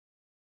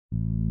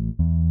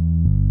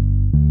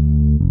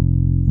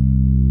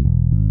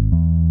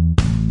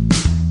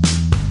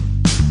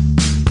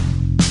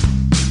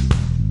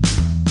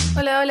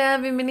Hola,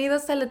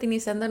 bienvenidos a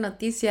Latinizando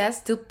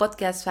Noticias, tu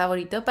podcast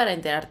favorito para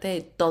enterarte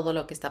de todo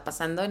lo que está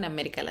pasando en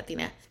América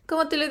Latina.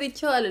 Como te lo he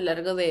dicho a lo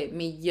largo de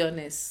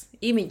millones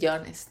y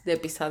millones de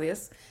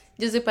episodios,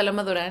 yo soy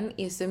Paloma Durán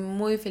y estoy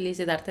muy feliz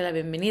de darte la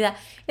bienvenida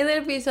en el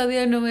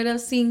episodio número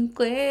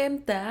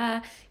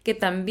 50, que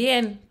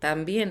también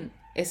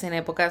es en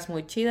épocas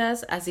muy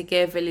chidas, así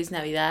que feliz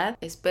Navidad.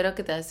 Espero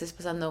que te la estés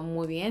pasando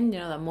muy bien,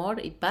 lleno de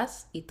amor y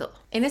paz y todo.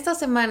 En esta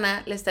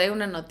semana les traigo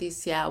una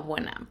noticia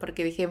buena,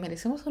 porque dije,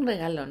 merecemos un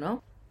regalo,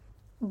 ¿no?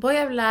 Voy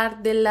a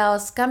hablar de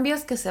los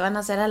cambios que se van a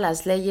hacer a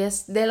las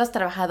leyes de los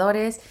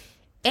trabajadores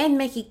en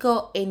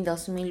México en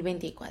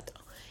 2024.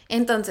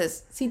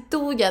 Entonces, si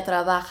tú ya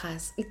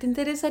trabajas y te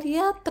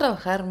interesaría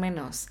trabajar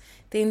menos,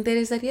 te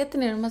interesaría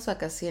tener más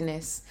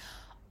vacaciones,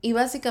 y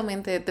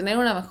básicamente tener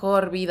una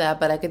mejor vida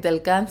para que te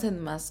alcancen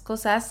más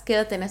cosas,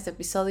 quédate en este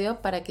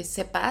episodio para que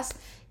sepas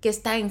qué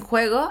está en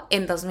juego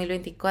en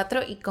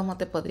 2024 y cómo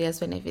te podrías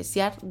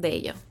beneficiar de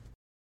ello.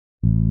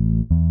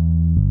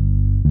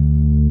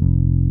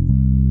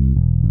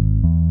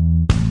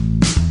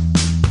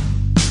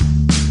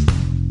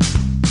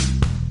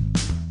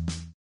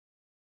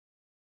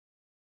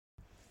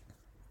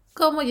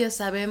 Como ya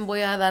saben,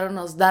 voy a dar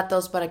unos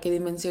datos para que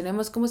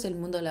dimensionemos cómo es el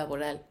mundo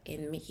laboral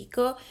en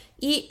México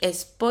y,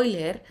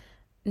 spoiler,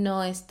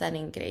 no es tan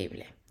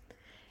increíble.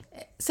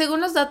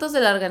 Según los datos de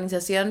la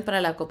Organización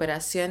para la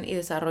Cooperación y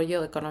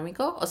Desarrollo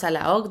Económico, o sea,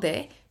 la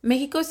OCDE,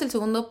 México es el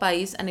segundo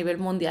país a nivel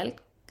mundial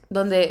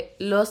donde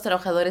los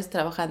trabajadores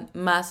trabajan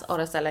más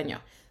horas al año.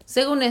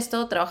 Según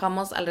esto,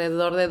 trabajamos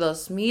alrededor de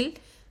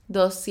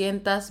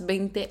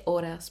 2.220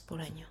 horas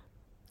por año.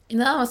 Y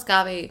nada más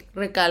cabe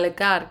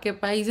recalcar que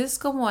países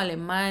como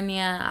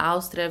Alemania,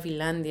 Austria,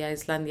 Finlandia,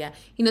 Islandia,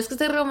 y no es que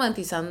esté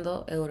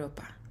romantizando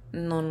Europa,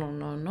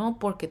 no,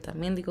 porque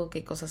también digo que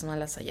hay cosas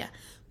malas allá,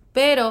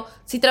 pero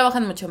sí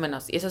trabajan mucho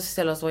menos y eso sí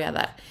se los voy a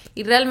dar.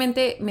 Y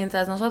realmente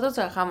mientras nosotros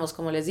trabajamos,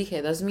 como les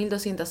dije,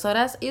 2.200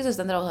 horas, ellos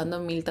están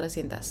trabajando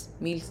 1.300,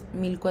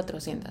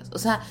 1.400, o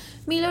sea,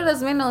 1.000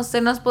 horas menos.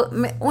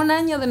 Un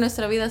año de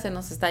nuestra vida se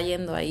nos está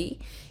yendo ahí.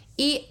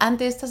 Y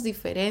ante estas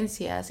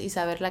diferencias y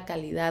saber la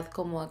calidad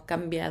cómo ha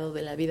cambiado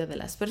de la vida de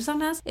las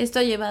personas, esto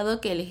ha llevado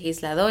a que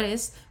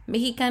legisladores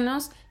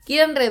mexicanos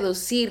quieran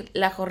reducir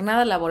la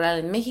jornada laboral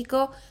en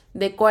México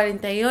de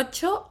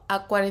 48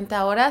 a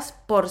 40 horas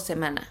por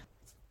semana.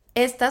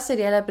 Esta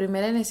sería la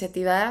primera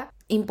iniciativa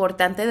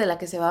importante de la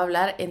que se va a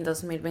hablar en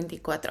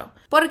 2024,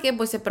 porque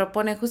pues se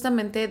propone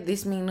justamente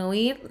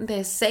disminuir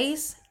de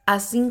 6 a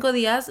 5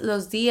 días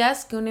los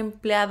días que un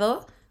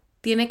empleado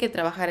tiene que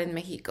trabajar en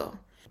México,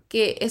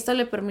 que esto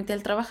le permite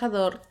al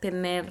trabajador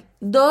tener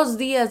 2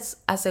 días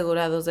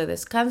asegurados de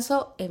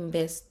descanso en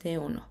vez de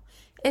 1.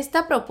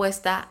 Esta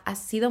propuesta ha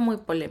sido muy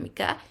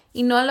polémica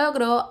y no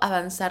logró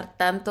avanzar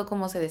tanto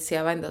como se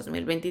deseaba en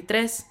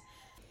 2023.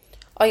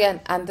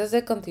 Oigan, antes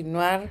de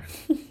continuar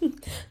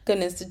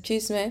con este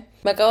chisme,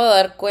 me acabo de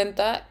dar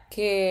cuenta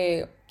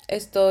que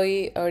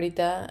estoy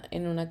ahorita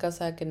en una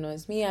casa que no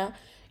es mía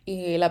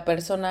y la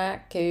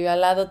persona que vive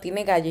al lado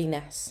tiene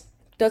gallinas.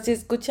 Entonces, si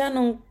escuchan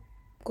un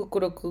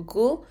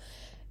cucurucucú,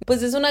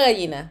 pues es una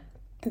gallina.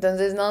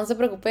 Entonces no se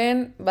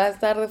preocupen, va a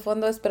estar de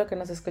fondo, espero que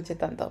no se escuche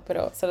tanto,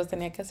 pero se los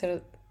tenía que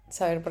hacer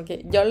saber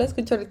porque yo lo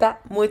escucho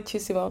ahorita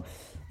muchísimo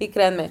y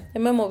créanme,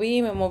 me moví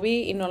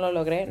y no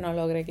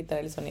logré quitar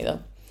el sonido.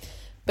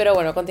 Pero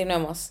bueno,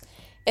 continuemos.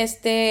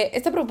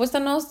 Esta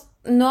propuesta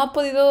no ha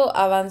podido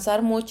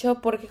avanzar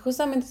mucho porque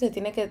justamente se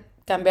tiene que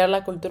cambiar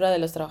la cultura de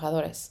los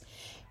trabajadores.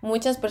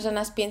 Muchas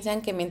personas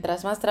piensan que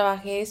mientras más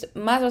trabajes,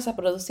 más vas a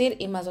producir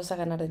y más vas a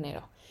ganar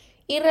dinero.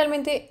 Y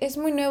realmente es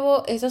muy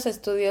nuevo esos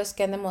estudios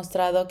que han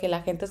demostrado que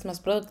la gente es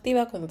más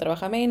productiva cuando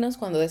trabaja menos,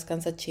 cuando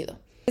descansa chido.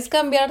 Es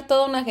cambiar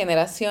toda una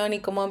generación y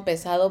cómo han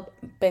pensado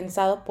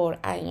por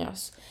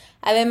años.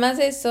 Además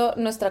de eso,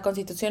 nuestra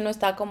constitución no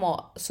está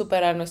como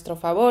súper a nuestro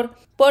favor,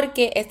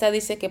 porque esta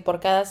dice que por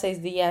cada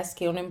 6 días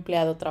que un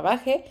empleado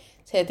trabaje,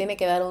 se le tiene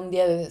que dar un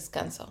día de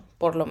descanso,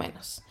 por lo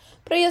menos.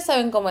 Pero ya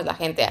saben cómo es la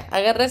gente,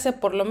 agárrese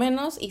por lo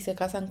menos y se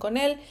casan con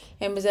él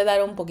en vez de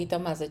dar un poquito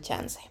más de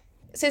chance.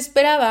 Se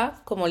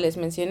esperaba, como les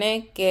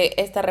mencioné, que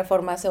esta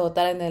reforma se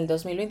votara en el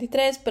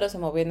 2023, pero se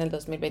movió en el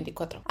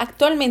 2024.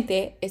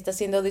 Actualmente está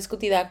siendo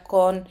discutida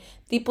con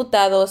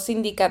diputados,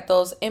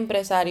 sindicatos,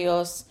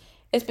 empresarios,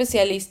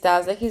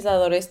 especialistas,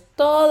 legisladores.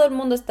 Todo el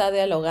mundo está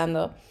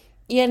dialogando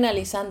y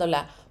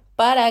analizándola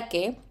para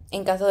que,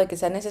 en caso de que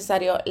sea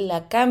necesario,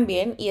 la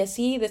cambien y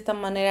así de esta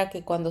manera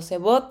que cuando se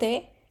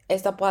vote,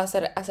 esta pueda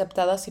ser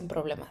aceptada sin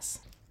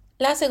problemas.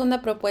 La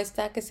segunda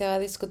propuesta que se va a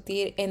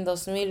discutir en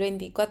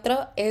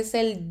 2024 es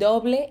el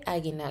doble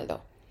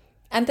aguinaldo.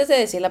 Antes de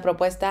decir la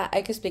propuesta,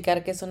 hay que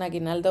explicar qué es un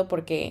aguinaldo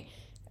porque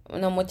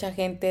no mucha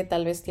gente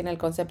tal vez tiene el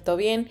concepto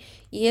bien.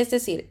 Y es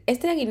decir,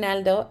 este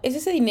aguinaldo es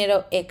ese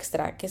dinero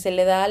extra que se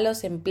le da a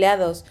los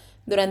empleados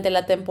durante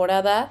la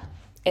temporada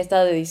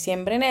esta de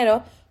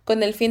diciembre-enero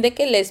con el fin de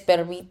que les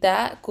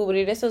permita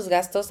cubrir esos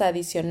gastos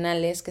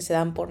adicionales que se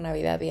dan por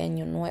Navidad y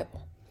Año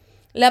Nuevo.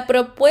 La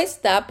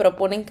propuesta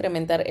propone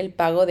incrementar el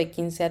pago de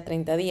 15 a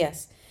 30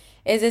 días.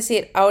 Es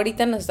decir,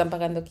 ahorita nos están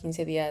pagando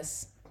 15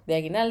 días de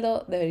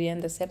aguinaldo,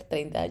 deberían de ser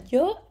 30.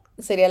 Yo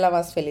sería la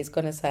más feliz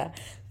con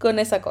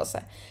esa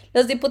cosa.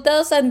 Los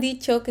diputados han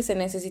dicho que se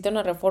necesita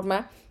una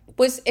reforma,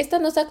 pues esta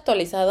no se ha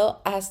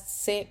actualizado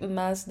hace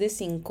más de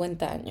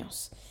 50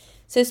 años.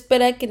 Se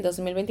espera que en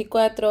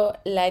 2024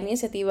 la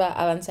iniciativa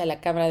avance a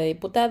la Cámara de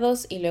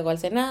Diputados y luego al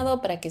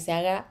Senado para que se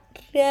haga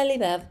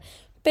realidad.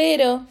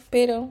 Pero,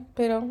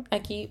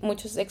 aquí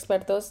muchos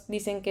expertos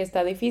dicen que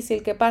está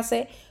difícil que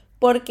pase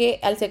porque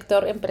al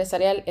sector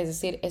empresarial, es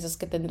decir, esos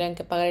que tendrían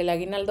que pagar el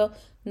aguinaldo,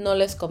 no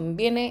les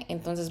conviene,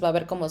 entonces va a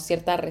haber como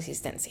cierta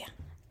resistencia.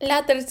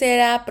 La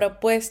tercera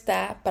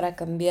propuesta para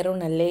cambiar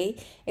una ley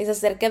es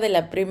acerca de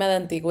la prima de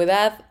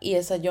antigüedad y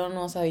esa yo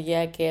no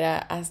sabía que era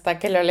hasta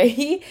que lo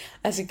leí,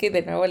 así que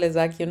de nuevo les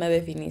doy aquí una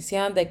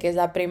definición de qué es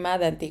la prima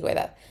de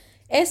antigüedad.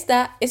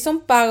 Esta es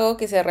un pago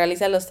que se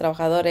realiza a los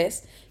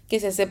trabajadores que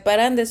se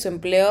separan de su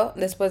empleo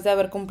después de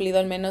haber cumplido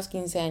al menos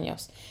 15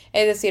 años.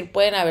 Es decir,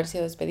 pueden haber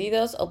sido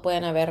despedidos o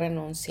pueden haber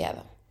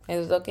renunciado.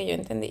 Eso es lo que yo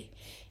entendí.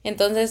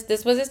 Entonces,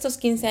 después de estos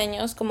 15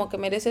 años, como que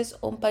mereces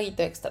un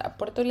paguito extra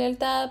por tu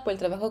lealtad, por el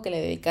trabajo que le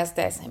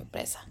dedicaste a esa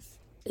empresa.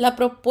 La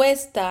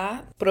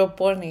propuesta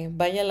propone,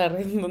 vaya la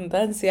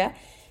redundancia,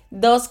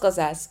 dos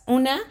cosas.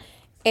 Una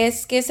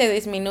es que se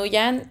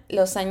disminuyan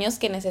los años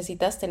que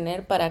necesitas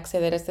tener para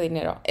acceder a este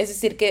dinero. Es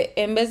decir, que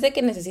en vez de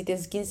que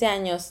necesites 15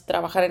 años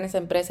trabajar en esa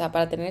empresa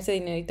para tener ese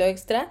dinerito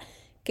extra,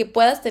 que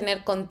puedas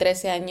tener con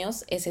 13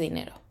 años ese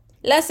dinero.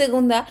 La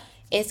segunda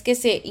es que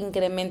se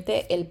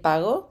incremente el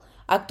pago.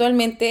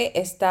 Actualmente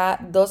está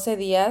 12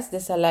 días de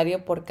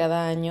salario por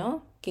cada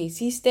año que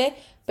hiciste,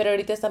 pero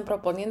ahorita están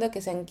proponiendo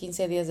que sean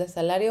 15 días de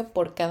salario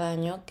por cada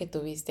año que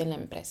tuviste en la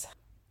empresa.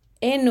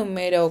 En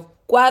número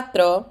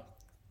 4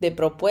 de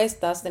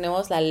propuestas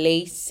tenemos la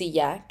ley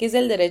Silla, que es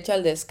el derecho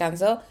al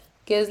descanso,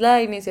 que es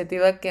la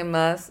iniciativa que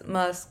más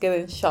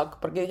quedé en shock,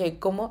 porque dije,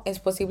 ¿cómo es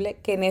posible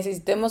que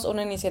necesitemos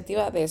una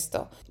iniciativa de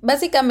esto?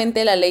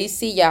 Básicamente la ley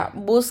Silla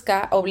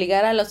busca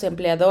obligar a los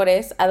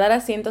empleadores a dar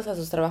asientos a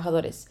sus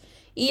trabajadores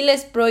y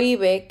les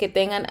prohíbe que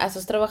tengan a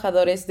sus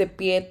trabajadores de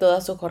pie toda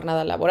su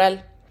jornada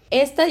laboral.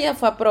 Esta ya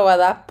fue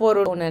aprobada por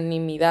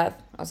unanimidad,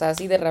 o sea,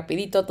 así de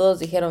rapidito todos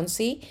dijeron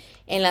sí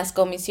en las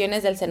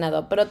comisiones del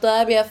Senado, pero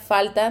todavía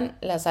faltan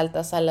las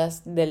altas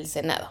salas del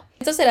Senado.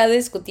 Esto será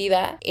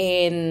discutida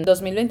en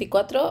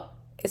 2024,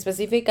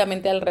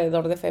 específicamente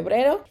alrededor de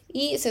febrero,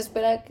 y se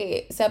espera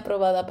que sea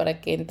aprobada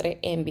para que entre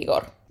en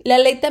vigor. La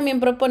ley también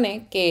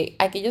propone que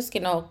aquellos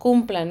que no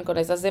cumplan con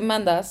esas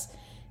demandas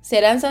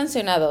serán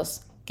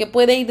sancionados, que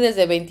puede ir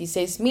desde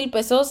 26,000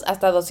 pesos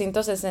hasta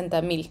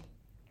 260,000.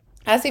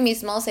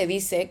 Asimismo, se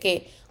dice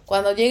que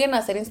cuando lleguen a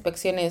hacer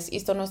inspecciones y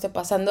esto no esté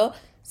pasando,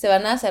 se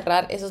van a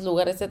cerrar esos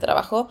lugares de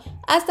trabajo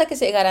hasta que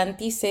se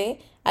garantice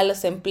a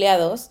los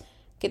empleados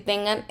que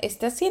tengan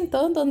este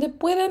asiento donde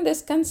puedan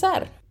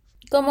descansar.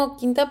 Como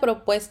quinta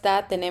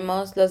propuesta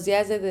tenemos los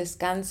días de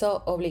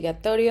descanso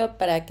obligatorio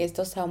para que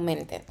estos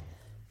aumenten.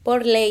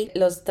 Por ley,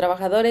 los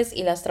trabajadores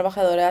y las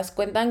trabajadoras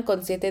cuentan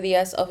con 7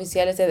 días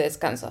oficiales de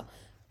descanso,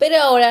 pero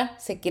ahora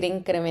se quiere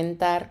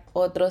incrementar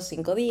otros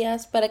 5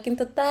 días para que en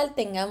total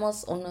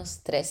tengamos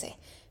unos 13,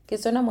 que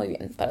suena muy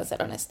bien, para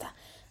ser honesta.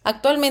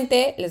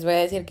 Actualmente les voy a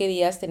decir qué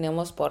días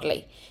tenemos por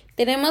ley.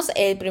 Tenemos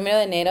el 1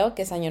 de enero,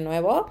 que es Año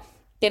Nuevo.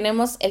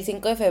 Tenemos el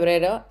 5 de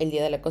febrero, el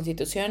Día de la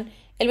Constitución.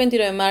 El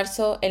 21 de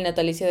marzo, el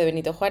natalicio de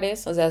Benito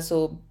Juárez, o sea,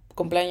 su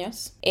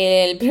cumpleaños.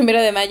 El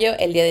 1 de mayo,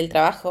 el Día del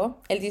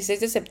Trabajo. El 16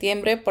 de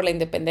septiembre, por la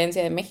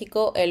Independencia de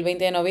México. El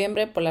 20 de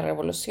noviembre, por la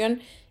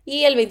Revolución.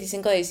 Y el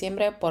 25 de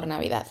diciembre, por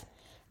Navidad.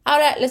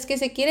 Ahora, los que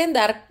se quieren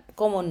dar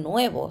como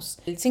nuevos.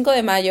 El 5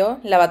 de mayo,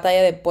 la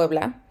Batalla de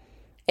Puebla.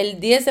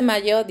 El 10 de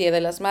mayo, Día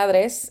de las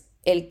Madres.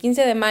 El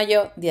 15 de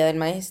mayo, Día del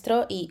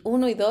Maestro. Y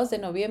 1 y 2 de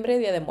noviembre,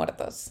 Día de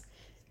Muertos.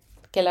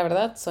 Que la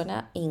verdad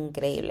suena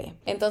increíble.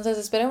 Entonces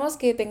esperemos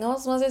que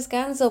tengamos más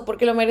descanso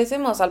porque lo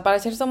merecemos. Al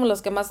parecer somos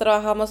los que más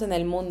trabajamos en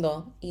el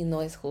mundo y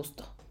no es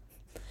justo.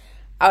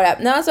 Ahora,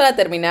 nada más para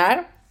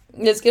terminar,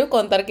 les quiero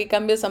contar qué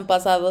cambios han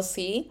pasado,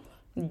 sí,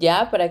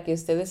 ya para que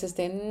ustedes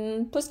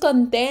estén pues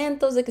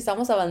contentos de que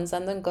estamos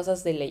avanzando en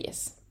cosas de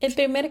leyes. El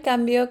primer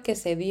cambio que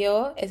se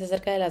dio es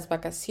acerca de las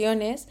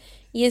vacaciones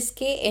y es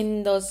que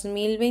en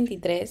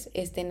 2023,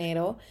 este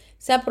enero,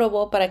 se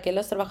aprobó para que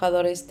los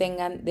trabajadores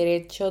tengan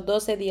derecho a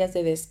 12 días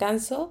de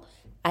descanso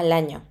al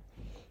año.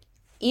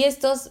 Y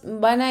estos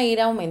van a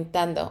ir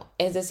aumentando,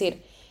 es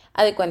decir,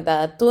 haz de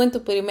cuenta, tú en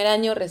tu primer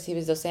año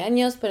recibes 12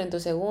 años, pero en tu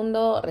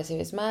segundo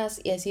recibes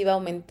más y así va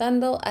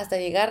aumentando hasta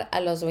llegar a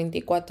los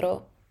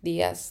 24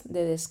 días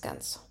de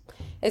descanso.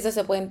 Estos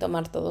se pueden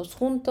tomar todos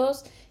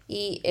juntos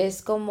y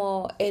es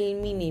como el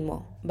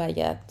mínimo.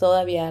 Vaya,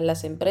 todavía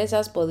las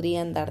empresas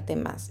podrían darte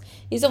más.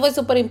 Y eso fue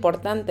súper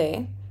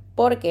importante,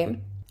 porque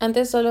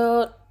antes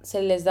solo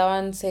se les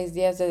daban 6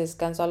 días de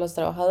descanso a los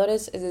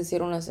trabajadores, es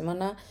decir, una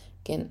semana,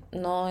 que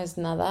no es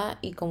nada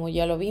y como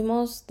ya lo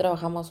vimos,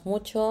 trabajamos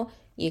mucho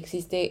y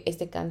existe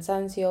este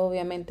cansancio,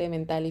 obviamente,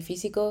 mental y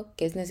físico,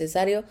 que es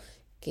necesario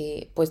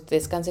que pues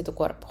descanse tu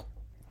cuerpo.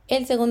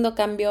 El segundo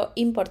cambio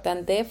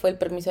importante fue el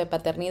permiso de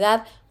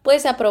paternidad,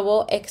 pues se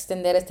aprobó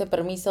extender este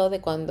permiso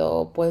de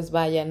cuando pues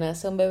vaya,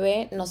 nace un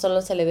bebé, no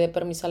solo se le dé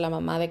permiso a la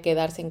mamá de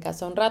quedarse en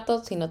casa un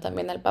rato, sino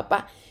también al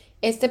papá.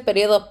 Este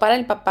periodo para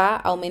el papá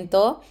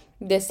aumentó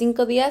de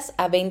 5 días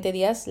a 20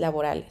 días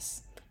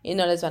laborales y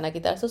no les van a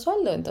quitar su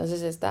sueldo,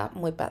 entonces está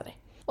muy padre.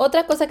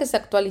 Otra cosa que se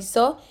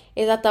actualizó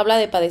es la tabla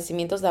de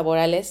padecimientos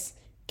laborales,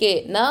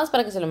 que nada más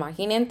para que se lo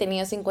imaginen,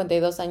 tenía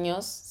 52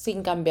 años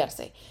sin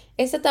cambiarse.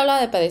 Esta tabla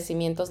de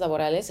padecimientos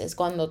laborales es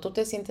cuando tú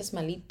te sientes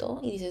malito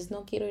y dices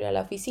no quiero ir a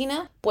la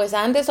oficina. Pues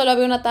antes solo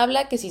había una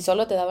tabla que si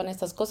solo te daban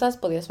estas cosas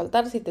podías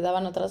faltar, si te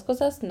daban otras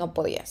cosas no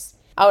podías.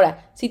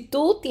 Ahora, si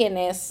tú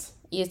tienes,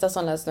 y estas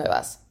son las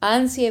nuevas,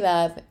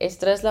 ansiedad,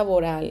 estrés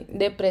laboral,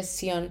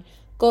 depresión,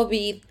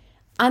 COVID,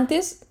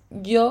 antes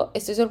yo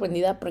estoy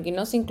sorprendida porque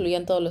no se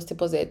incluían todos los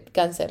tipos de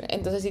cáncer.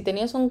 Entonces, si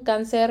tenías un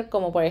cáncer,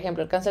 como por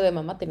ejemplo el cáncer de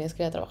mama, tenías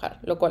que ir a trabajar,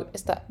 lo cual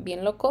está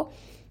bien loco.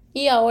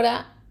 Y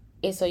ahora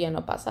eso ya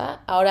no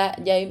pasa. Ahora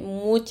ya hay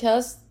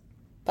muchos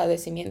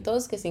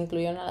padecimientos que se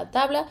incluyeron a la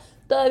tabla.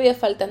 Todavía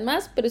faltan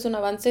más, pero es un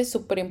avance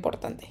súper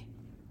importante.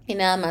 Y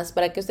nada más,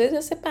 para que ustedes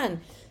ya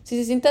sepan, si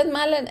se sientan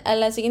mal a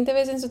la siguiente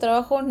vez en su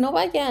trabajo, no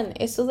vayan,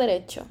 es su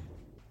derecho.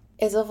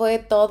 Eso fue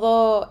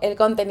todo el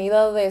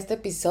contenido de este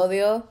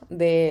episodio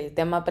del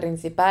tema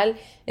principal.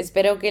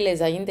 Espero que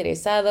les haya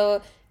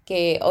interesado,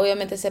 que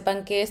obviamente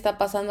sepan qué está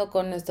pasando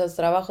con nuestros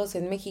trabajos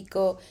en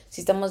México,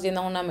 si estamos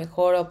yendo a una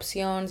mejor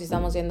opción, si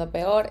estamos yendo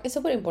peor. Es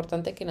súper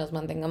importante que nos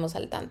mantengamos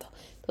al tanto.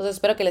 Entonces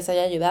espero que les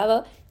haya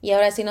ayudado y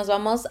ahora sí nos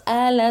vamos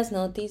a las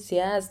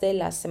noticias de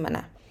la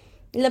semana.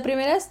 La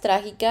primera es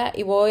trágica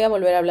y voy a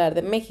volver a hablar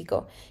de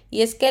México.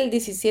 Y es que el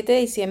 17 de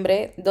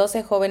diciembre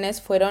 12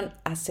 jóvenes fueron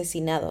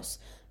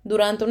asesinados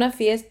durante una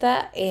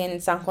fiesta en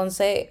San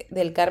José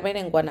del Carmen,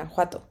 en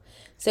Guanajuato.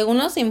 Según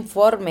los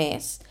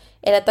informes,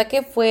 el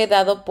ataque fue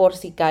dado por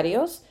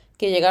sicarios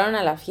que llegaron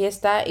a la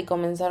fiesta y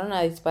comenzaron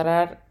a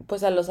disparar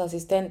pues a los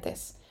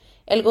asistentes.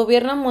 El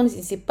gobierno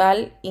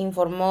municipal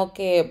informó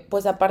que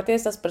pues aparte de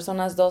estas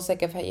personas 12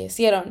 que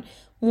fallecieron,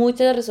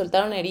 muchas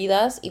resultaron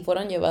heridas y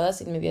fueron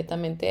llevadas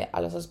inmediatamente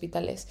a los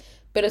hospitales,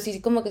 pero sí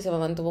como que se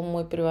mantuvo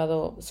muy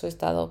privado su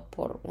estado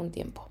por un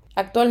tiempo.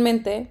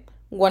 Actualmente,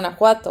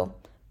 Guanajuato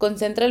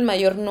concentra el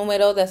mayor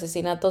número de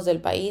asesinatos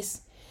del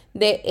país.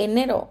 De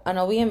enero a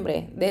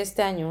noviembre de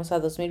este año, o sea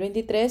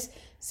 2023,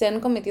 se han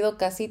cometido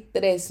casi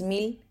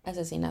 3,000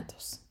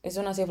 asesinatos. Es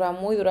una cifra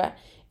muy dura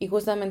y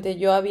justamente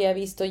yo había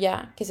visto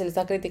ya que se le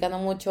está criticando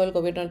mucho el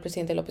gobierno del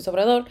presidente López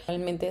Obrador.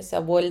 Realmente se ha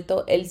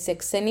vuelto el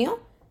sexenio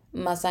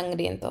más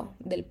sangriento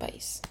del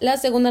país. La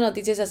segunda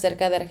noticia es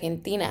acerca de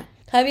Argentina.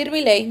 Javier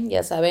Milei,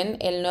 ya saben,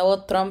 el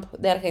nuevo Trump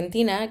de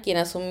Argentina, quien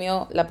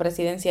asumió la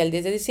presidencia el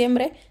 10 de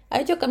diciembre,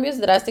 ha hecho cambios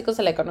drásticos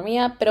a la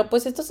economía, pero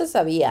pues esto se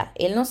sabía,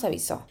 él nos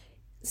avisó.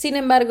 Sin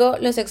embargo,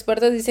 los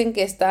expertos dicen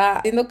que está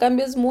haciendo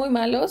cambios muy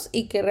malos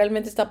y que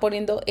realmente está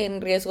poniendo en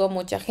riesgo a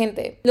mucha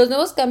gente. Los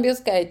nuevos cambios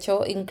que ha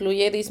hecho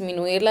incluye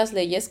disminuir las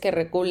leyes que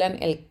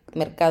regulan el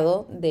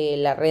mercado de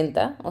la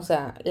renta, o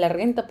sea, la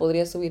renta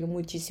podría subir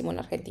muchísimo en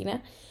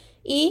Argentina,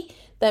 y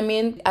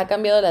también ha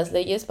cambiado las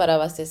leyes para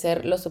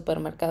abastecer los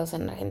supermercados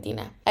en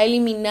Argentina. Ha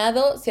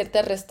eliminado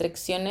ciertas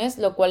restricciones,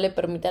 lo cual le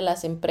permite a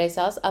las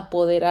empresas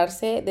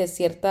apoderarse de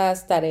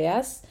ciertas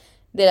tareas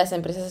de las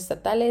empresas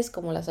estatales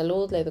como la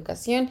salud, la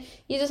educación,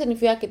 y eso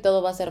significa que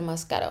todo va a ser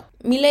más caro.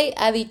 Milei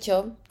ha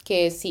dicho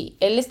que sí,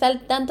 él está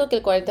al tanto que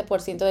el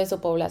 40% de su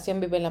población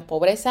vive en la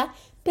pobreza,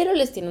 pero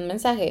les tiene un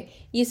mensaje,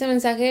 y ese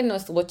mensaje no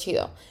estuvo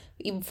chido.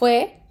 Y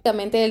fue,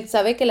 básicamente, él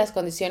sabe que las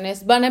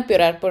condiciones van a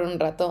empeorar por un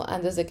rato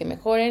antes de que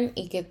mejoren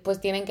y que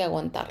pues tienen que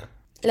aguantar.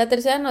 La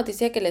tercera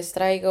noticia que les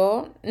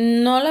traigo,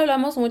 no la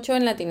hablamos mucho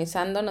en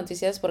Latinizando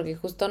Noticias porque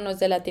justo no es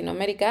de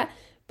Latinoamérica,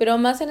 pero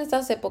más en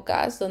estas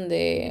épocas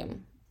donde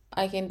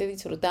hay gente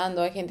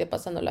disfrutando, hay gente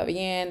pasándola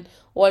bien,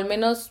 o al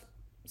menos,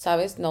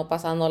 ¿sabes?, no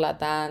pasándola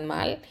tan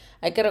mal.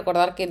 Hay que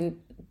recordar que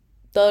en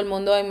todo el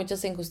mundo hay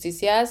muchas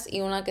injusticias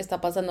y una que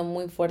está pasando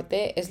muy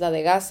fuerte es la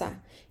de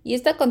Gaza. Y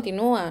esta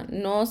continúa,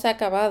 no se ha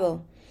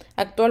acabado.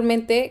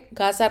 Actualmente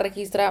Gaza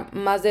registra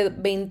más de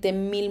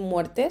 20,000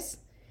 muertes.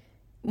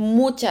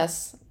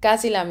 Muchas,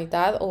 casi la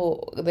mitad,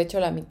 o de hecho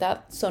la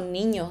mitad, son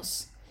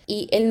niños.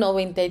 Y el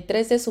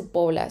 93% de su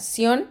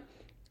población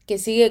que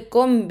sigue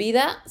con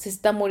vida se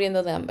está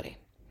muriendo de hambre.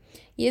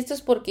 Y esto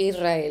es porque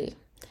Israel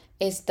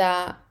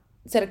está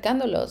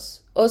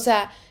cercándolos. O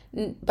sea,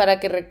 para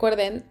que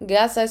recuerden,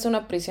 Gaza es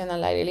una prisión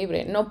al aire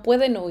libre. No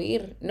pueden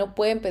huir, no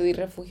pueden pedir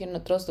refugio en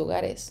otros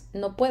lugares,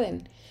 no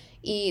pueden.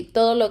 Y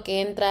todo lo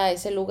que entra a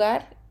ese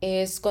lugar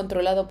es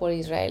controlado por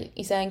Israel.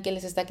 Y saben que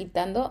les está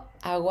quitando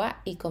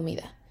agua y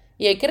comida.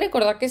 Y hay que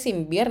recordar que es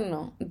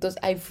invierno, entonces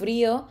hay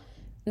frío,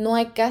 no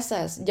hay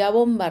casas, ya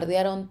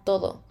bombardearon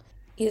todo.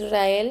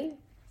 Israel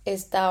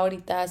está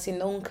ahorita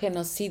haciendo un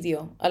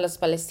genocidio a los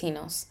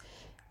palestinos.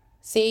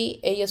 Sí,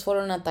 ellos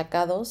fueron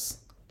atacados,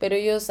 pero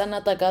ellos han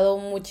atacado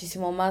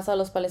muchísimo más a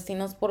los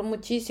palestinos por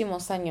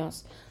muchísimos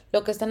años.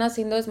 lo que están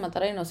haciendo es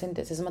matar a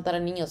inocentes, es matar a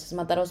niños, es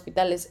matar a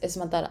hospitales, es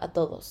matar a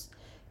todos.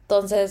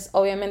 Entonces,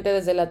 obviamente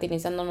desde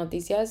Latinizando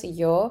Noticias y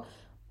yo,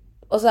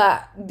 o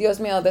sea, Dios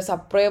mío,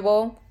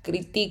 desapruebo,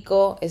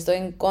 critico, estoy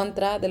en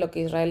contra de lo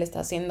que Israel está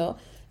haciendo.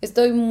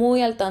 Estoy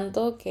muy al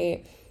tanto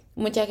que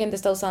mucha gente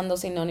está usando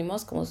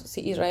sinónimos como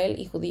si Israel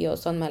y judíos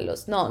son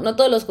malos. No, no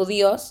todos los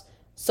judíos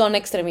son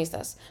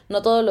extremistas.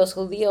 No todos los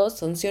judíos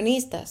son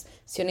sionistas.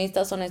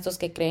 Sionistas son estos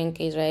que creen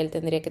que Israel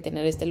tendría que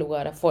tener este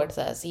lugar a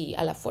fuerzas y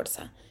a la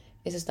fuerza.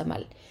 Eso está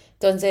mal.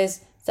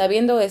 Entonces,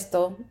 sabiendo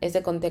esto,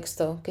 este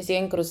contexto, que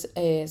siguen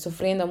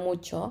sufriendo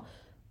mucho,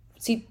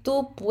 si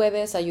tú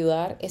puedes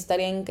ayudar,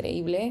 estaría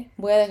increíble.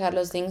 Voy a dejar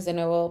los links de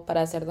nuevo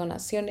para hacer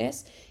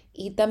donaciones.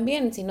 Y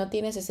también, si no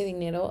tienes ese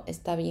dinero,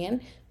 está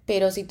bien.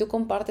 Pero si tú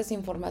compartes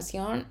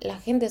información, la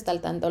gente está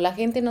al tanto. La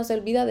gente no se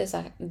olvida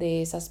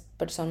de esas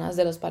personas,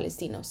 de los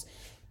palestinos.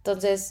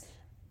 Entonces,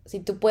 si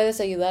tú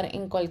puedes ayudar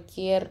en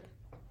cualquier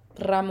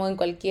ramo, en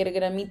cualquier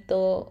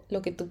gramito,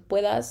 lo que tú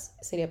puedas,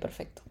 sería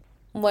perfecto.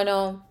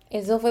 Bueno,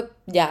 eso fue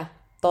ya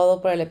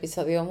todo por el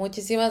episodio.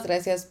 Muchísimas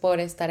gracias por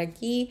estar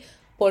aquí,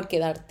 por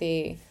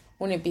quedarte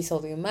un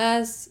episodio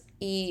más.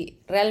 Y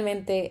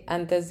realmente,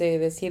 antes de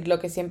decir lo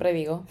que siempre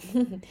digo,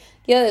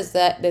 quiero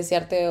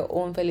desearte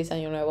un feliz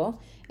año nuevo.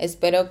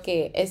 Espero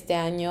que este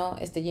año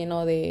esté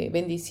lleno de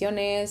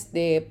bendiciones,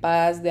 de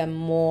paz, de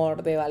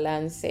amor, de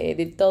balance,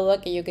 de todo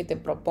aquello que te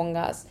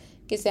propongas,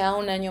 que sea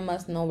un año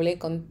más noble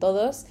con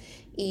todos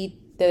y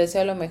te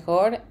deseo lo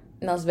mejor.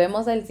 Nos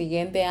vemos el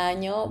siguiente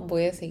año,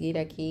 voy a seguir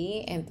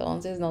aquí,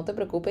 entonces no te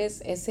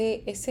preocupes,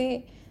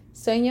 ese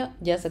sueño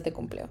ya se te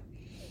cumplió.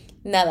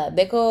 Nada,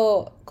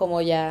 dejo,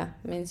 como ya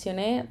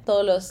mencioné,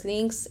 todos los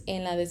links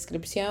en la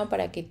descripción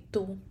para que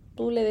tú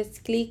le des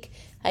clic.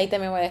 Ahí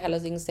también voy a dejar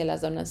los links de las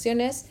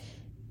donaciones.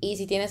 Y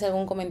si tienes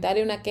algún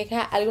comentario, una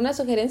queja, alguna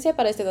sugerencia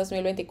para este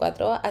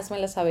 2024,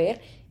 házmela saber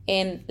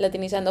en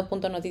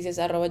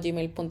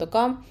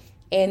latinizando.noticias@gmail.com,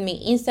 en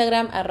mi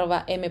Instagram,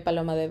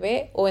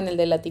 @mpalomadb, o en el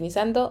de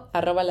latinizando,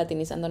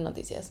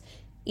 @latinizandonoticias.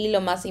 Y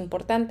lo más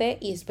importante,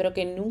 y espero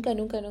que nunca,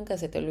 nunca, nunca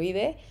se te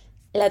olvide,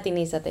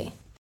 latinízate.